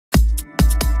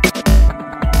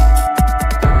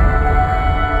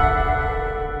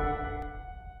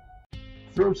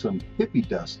throw some hippie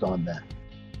dust on that.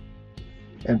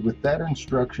 And with that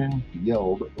instruction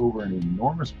yelled over an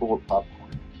enormous bowl of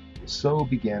popcorn, so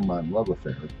began my love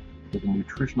affair with the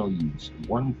nutritional yeast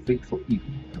one fateful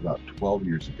evening about 12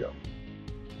 years ago.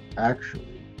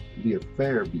 Actually, the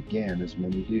affair began as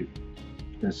many do,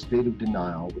 in a state of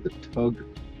denial with a tug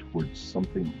towards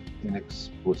something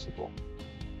inexplicable.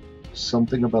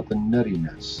 Something about the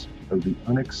nuttiness of the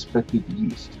unexpected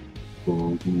yeast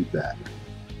pulled me back.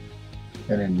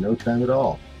 And in no time at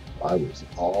all, I was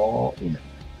all in.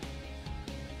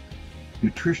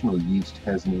 Nutritional yeast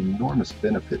has an enormous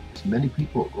benefit to many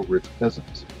people over its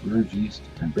cousins, brewer's yeast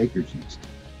and baker's yeast.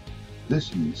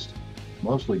 This yeast,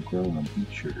 mostly grown on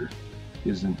beet sugar,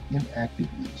 is an inactive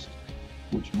yeast,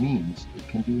 which means it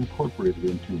can be incorporated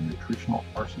into a nutritional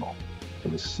arsenal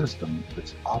of a system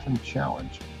that's often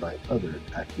challenged by other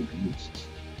active yeasts.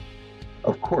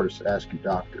 Of course, ask your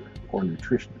doctor or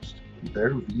nutritionist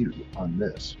their view on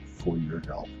this for your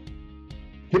health.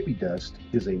 Hippie dust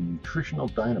is a nutritional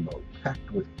dynamo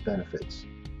packed with benefits.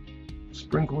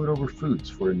 Sprinkle it over foods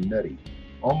for a nutty,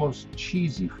 almost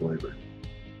cheesy flavor.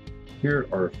 Here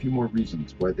are a few more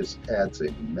reasons why this adds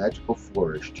a magical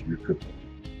flourish to your cooking.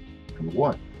 Number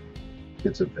 1,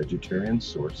 it's a vegetarian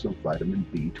source of vitamin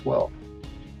B12.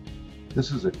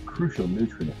 This is a crucial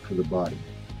nutrient for the body,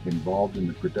 involved in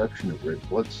the production of red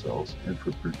blood cells and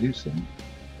for producing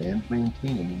and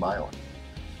maintaining myelin,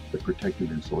 the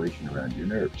protective insulation around your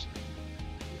nerves.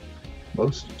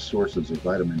 Most sources of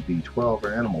vitamin B12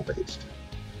 are animal-based,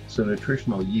 so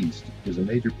nutritional yeast is a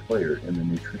major player in the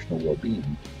nutritional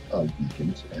well-being of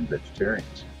vegans and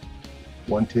vegetarians.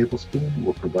 1 tablespoon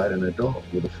will provide an adult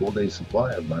with a full day's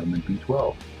supply of vitamin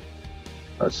B12,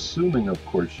 assuming, of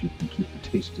course, you can keep the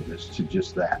tastiness to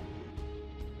just that.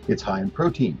 It's high in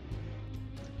protein.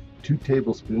 2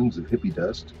 tablespoons of hippie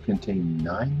dust contain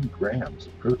 9 grams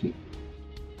of protein.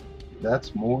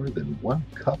 That's more than 1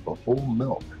 cup of whole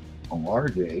milk, a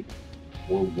large egg,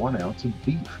 or 1 ounce of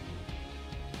beef.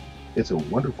 It's a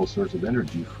wonderful source of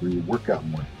energy for your workout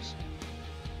mornings.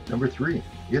 Number 3,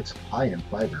 it's high in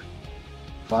fiber.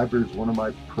 Fiber is one of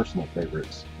my personal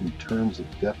favorites in terms of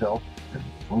gut health and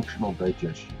functional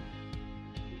digestion.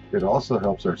 It also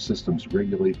helps our systems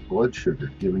regulate blood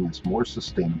sugar, giving us more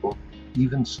sustainable,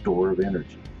 even store of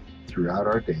energy throughout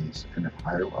our days and at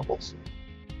higher levels.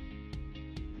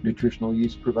 Nutritional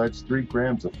yeast provides 3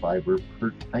 grams of fiber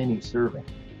per tiny serving.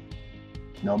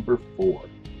 Number 4,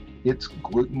 it's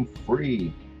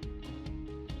gluten-free.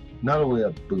 Not only a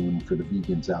boon for the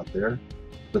vegans out there,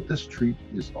 but this treat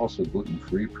is also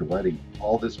gluten-free, providing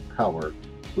all this power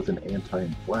with an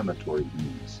anti-inflammatory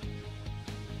ease.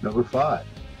 Number 5,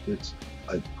 it's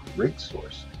a great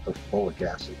source of folic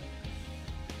acid.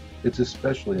 It's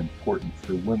especially important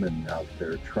for women out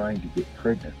there trying to get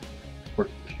pregnant or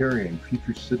carrying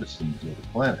future citizens of the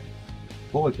planet.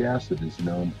 Folic acid is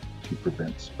known to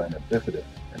prevent spina bifida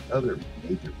and other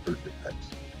major birth defects.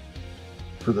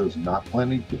 For those not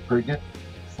planning to get pregnant,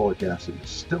 folic acid is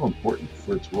still important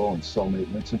for its role in cell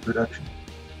maintenance and production.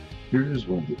 Here is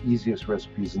one of the easiest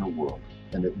recipes in the world,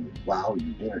 and it will wow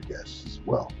you dinner guests as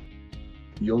well.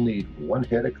 You'll need 1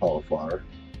 head of cauliflower,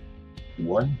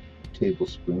 1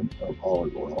 tablespoon of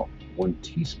olive oil, 1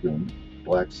 teaspoon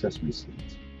black sesame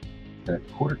seeds, and a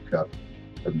 1/4 cup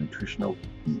of nutritional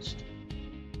yeast.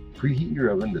 Preheat your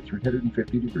oven to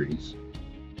 350 degrees.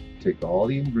 Take all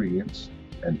the ingredients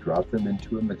and drop them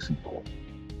into a mixing bowl.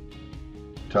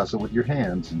 Toss it with your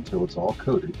hands until it's all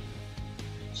coated.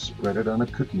 Spread it on a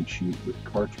cooking sheet with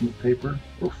parchment paper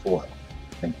or foil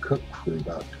and cook for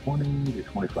about 20 to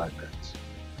 25 minutes.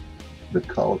 The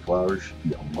cauliflower should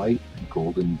be a light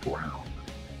golden brown.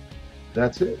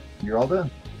 That's it. You're all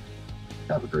done.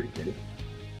 Have a great day.